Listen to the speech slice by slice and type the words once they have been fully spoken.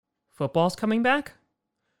Football's coming back?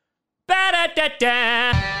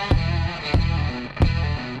 Ba-da-da-da!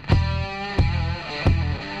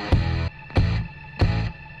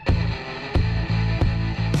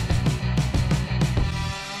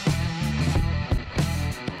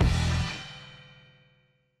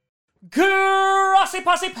 Crossy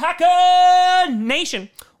Posse Packer Nation.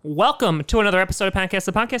 Welcome to another episode of Packcast,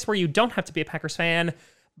 the podcast where you don't have to be a Packers fan,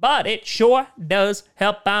 but it sure does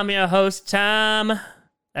help. I'm your host, Tom.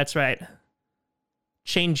 That's right.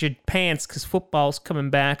 Change your pants because football's coming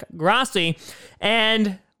back. Grossi.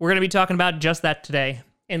 And we're going to be talking about just that today.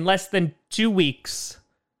 In less than 2 weeks,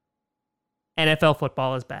 NFL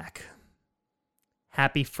football is back.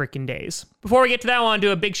 Happy freaking days. Before we get to that, I want to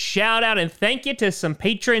do a big shout out and thank you to some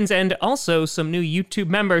patrons and also some new YouTube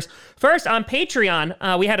members. First, on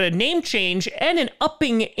Patreon, we had a name change and an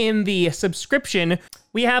upping in the subscription.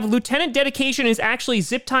 We have Lieutenant Dedication is actually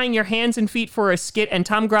zip tying your hands and feet for a skit, and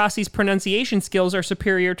Tom Grossi's pronunciation skills are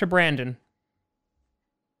superior to Brandon.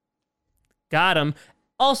 Got him.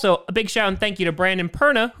 Also, a big shout out and thank you to Brandon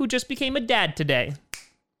Perna, who just became a dad today.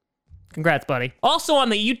 Congrats, buddy. Also on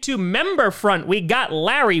the YouTube member front, we got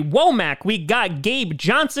Larry Womack, we got Gabe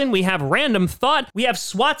Johnson, we have Random Thought, we have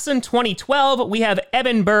Swatson 2012, we have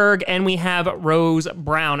Evan Berg, and we have Rose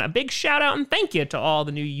Brown. A big shout out and thank you to all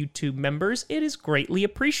the new YouTube members. It is greatly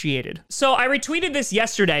appreciated. So I retweeted this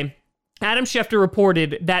yesterday. Adam Schefter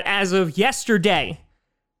reported that as of yesterday,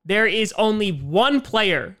 there is only one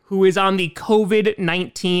player who is on the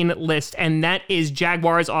COVID-19 list, and that is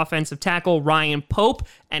Jaguars offensive tackle Ryan Pope.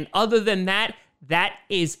 And other than that, that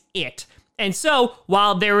is it. And so,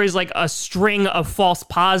 while there is like a string of false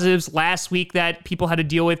positives last week that people had to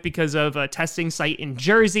deal with because of a testing site in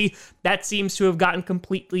Jersey, that seems to have gotten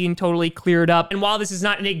completely and totally cleared up. And while this is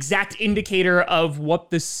not an exact indicator of what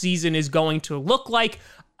the season is going to look like,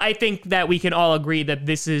 I think that we can all agree that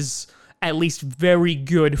this is at least very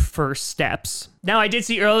good first steps. Now, I did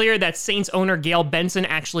see earlier that Saints owner Gail Benson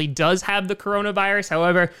actually does have the coronavirus.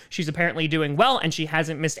 However, she's apparently doing well and she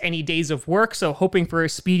hasn't missed any days of work, so hoping for a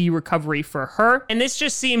speedy recovery for her. And this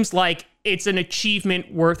just seems like it's an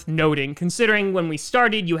achievement worth noting, considering when we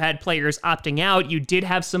started, you had players opting out. You did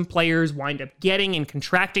have some players wind up getting and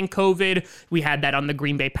contracting COVID. We had that on the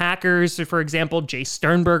Green Bay Packers. For example, Jay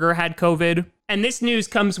Sternberger had COVID. And this news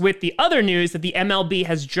comes with the other news that the MLB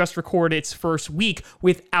has just recorded its first week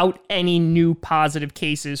without any new positive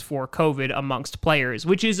cases for COVID amongst players,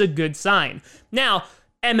 which is a good sign. Now,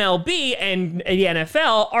 MLB and the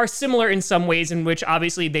NFL are similar in some ways in which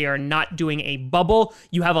obviously they are not doing a bubble.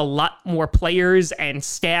 You have a lot more players and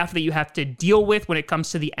staff that you have to deal with when it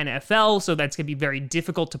comes to the NFL, so that's going to be very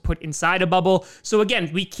difficult to put inside a bubble. So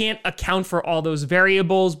again, we can't account for all those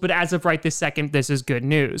variables, but as of right this second, this is good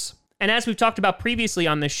news. And as we've talked about previously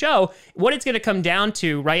on the show, what it's going to come down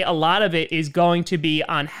to, right, a lot of it is going to be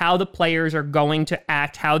on how the players are going to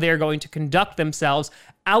act, how they're going to conduct themselves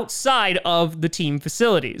outside of the team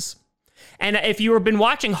facilities. And if you've been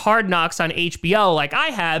watching Hard Knocks on HBO like I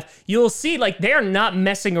have, you'll see like they're not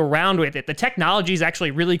messing around with it. The technology is actually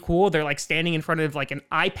really cool. They're like standing in front of like an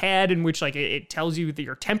iPad in which like it tells you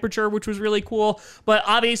your temperature, which was really cool. But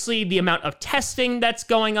obviously the amount of testing that's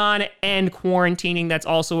going on and quarantining that's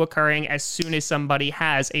also occurring as soon as somebody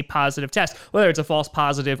has a positive test, whether it's a false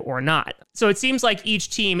positive or not. So it seems like each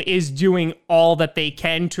team is doing all that they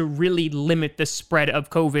can to really limit the spread of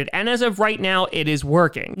COVID. And as of right now, it is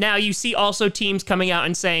working. Now you see also teams coming out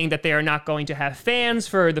and saying that they are not going to have fans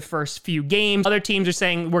for the first few games. Other teams are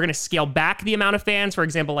saying we're going to scale back the amount of fans. For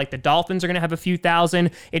example, like the Dolphins are going to have a few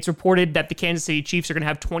thousand. It's reported that the Kansas City Chiefs are going to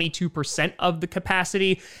have 22% of the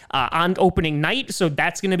capacity on opening night. So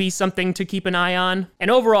that's going to be something to keep an eye on. And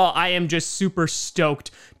overall, I am just super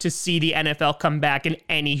stoked to see the NFL come back in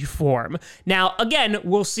any form. Now, again,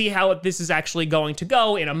 we'll see how this is actually going to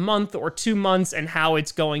go in a month or 2 months and how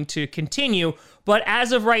it's going to continue. But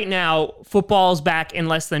as of right now, football's back in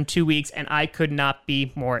less than 2 weeks, and I could not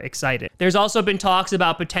be more excited. There's also been talks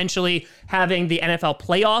about potentially having the NFL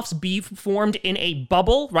playoffs be formed in a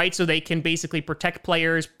bubble, right? So they can basically protect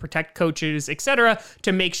players, protect coaches, etc.,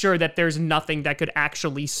 to make sure that there's nothing that could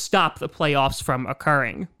actually stop the playoffs from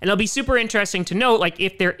occurring. And it'll be super interesting to note, like,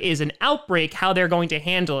 if there is an outbreak, how they're going to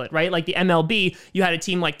handle it, right? Like the MLB, you had a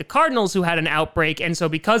team like the Cardinals who had an outbreak, and so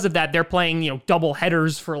because of that, they're playing, double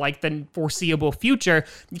headers for like the foreseeable future.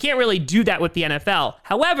 You can't really do that with the NFL.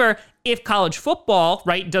 However, if college football,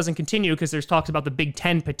 right, doesn't continue, because there's talks about the Big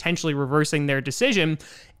Ten potentially reversing their decision,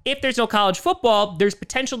 if there's no college football, there's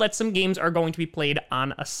potential that some games are going to be played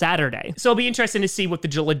on a Saturday. So it'll be interesting to see what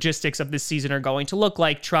the logistics of this season are going to look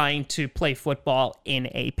like trying to play football in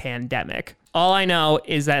a pandemic. All I know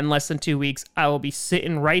is that in less than 2 weeks, I will be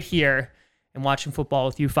sitting right here and watching football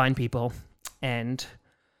with you fine people. And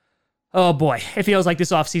oh boy, it feels like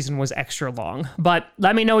this offseason was extra long. But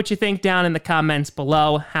let me know what you think down in the comments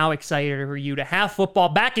below. How excited are you to have football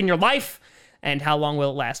back in your life? And how long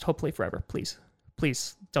will it last? Hopefully forever, please.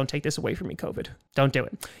 Please don't take this away from me, COVID. Don't do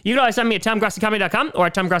it. You can always send me at TomGrassiComedy.com or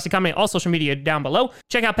at TomGrassiComedy, all social media down below.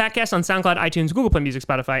 Check out podcasts on SoundCloud, iTunes, Google Play Music,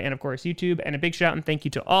 Spotify, and of course, YouTube. And a big shout and thank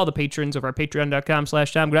you to all the patrons over at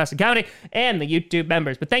patreon.com/TomGrassiComedy and the YouTube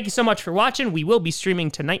members. But thank you so much for watching. We will be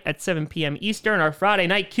streaming tonight at 7 p.m. Eastern, our Friday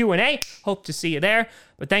night Q&A. Hope to see you there.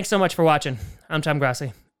 But thanks so much for watching. I'm Tom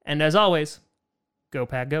Grassi. And as always, go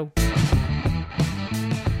Pack Go.